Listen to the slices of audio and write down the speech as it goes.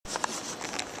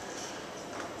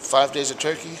5 days of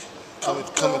Turkey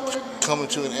coming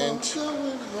to an end.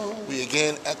 We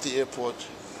again at the airport,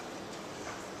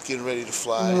 getting ready to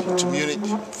fly to Munich.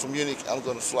 From Munich, I'm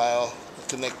going to fly out,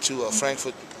 connect to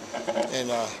Frankfurt, and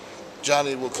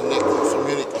Johnny will connect from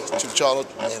Munich to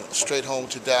Charlotte and straight home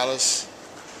to Dallas.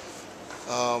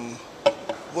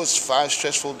 It was 5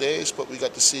 stressful days, but we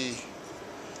got to see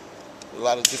a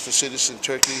lot of different cities in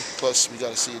Turkey. Plus, we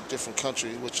got to see a different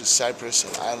country, which is Cyprus,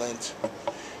 an island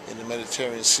in the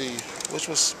Mediterranean Sea, which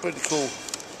was pretty cool,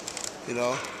 you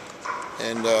know.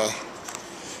 And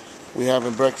we're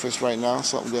having breakfast right now,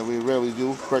 something that we rarely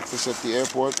do, breakfast at the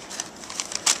airport.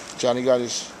 Johnny got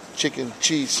his chicken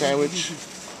cheese sandwich.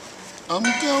 I'm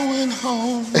going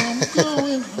home, I'm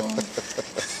going home.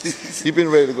 He's been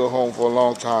ready to go home for a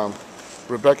long time.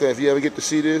 Rebecca, if you ever get to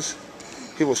see this,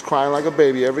 he was crying like a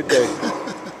baby every day.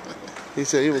 He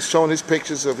said he was showing his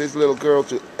pictures of his little girl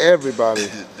to everybody.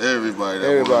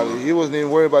 Everybody. He wasn't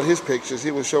even worried about his pictures.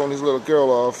 He was showing his little girl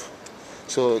off.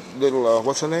 So little,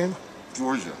 what's her name?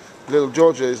 Georgia. Little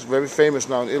Georgia is very famous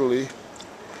now in Italy.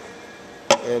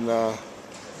 And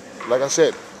like I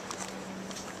said,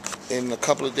 in a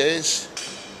couple of days,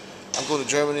 I'm going to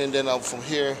Germany, and then from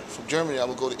Germany, I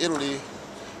will go to Italy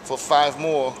for 5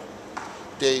 more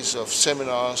days of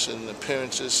seminars and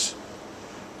appearances.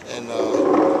 And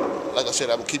like I said,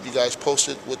 I will keep you guys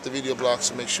posted with the video blogs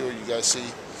to make sure you guys see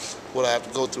what I have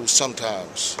to go through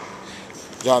sometimes.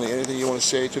 Johnny, anything you want to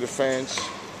say to the fans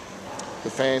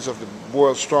of the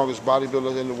world's strongest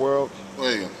bodybuilder in the world?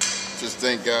 Well, just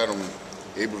thank God I'm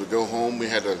able to go home. We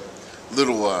had a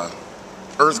little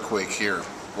earthquake here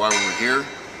while we were here,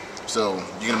 so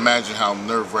you can imagine how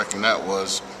nerve-wracking that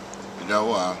was, you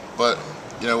know, but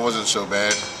you know, it wasn't so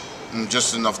bad, and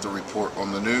just enough to report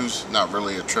on the news, not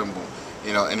really a tremble,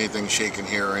 you know, anything shaking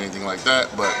here or anything like that.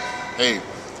 But hey,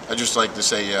 I just like to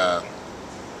say, you know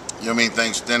what I mean,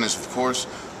 thanks Dennis, of course,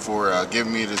 for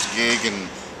giving me this gig and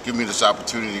giving me this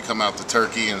opportunity to come out to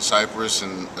Turkey and Cyprus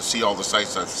and see all the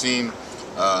sights I've seen.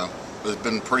 It's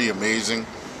been pretty amazing.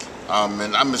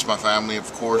 And I miss my family,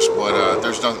 of course, but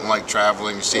there's nothing like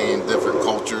traveling, seeing different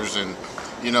cultures, and,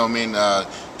 you know what I mean,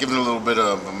 giving a little bit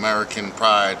of American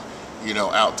pride, you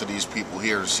know, out to these people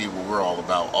here to see what we're all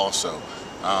about also.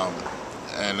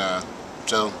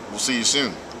 So we'll see you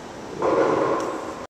soon.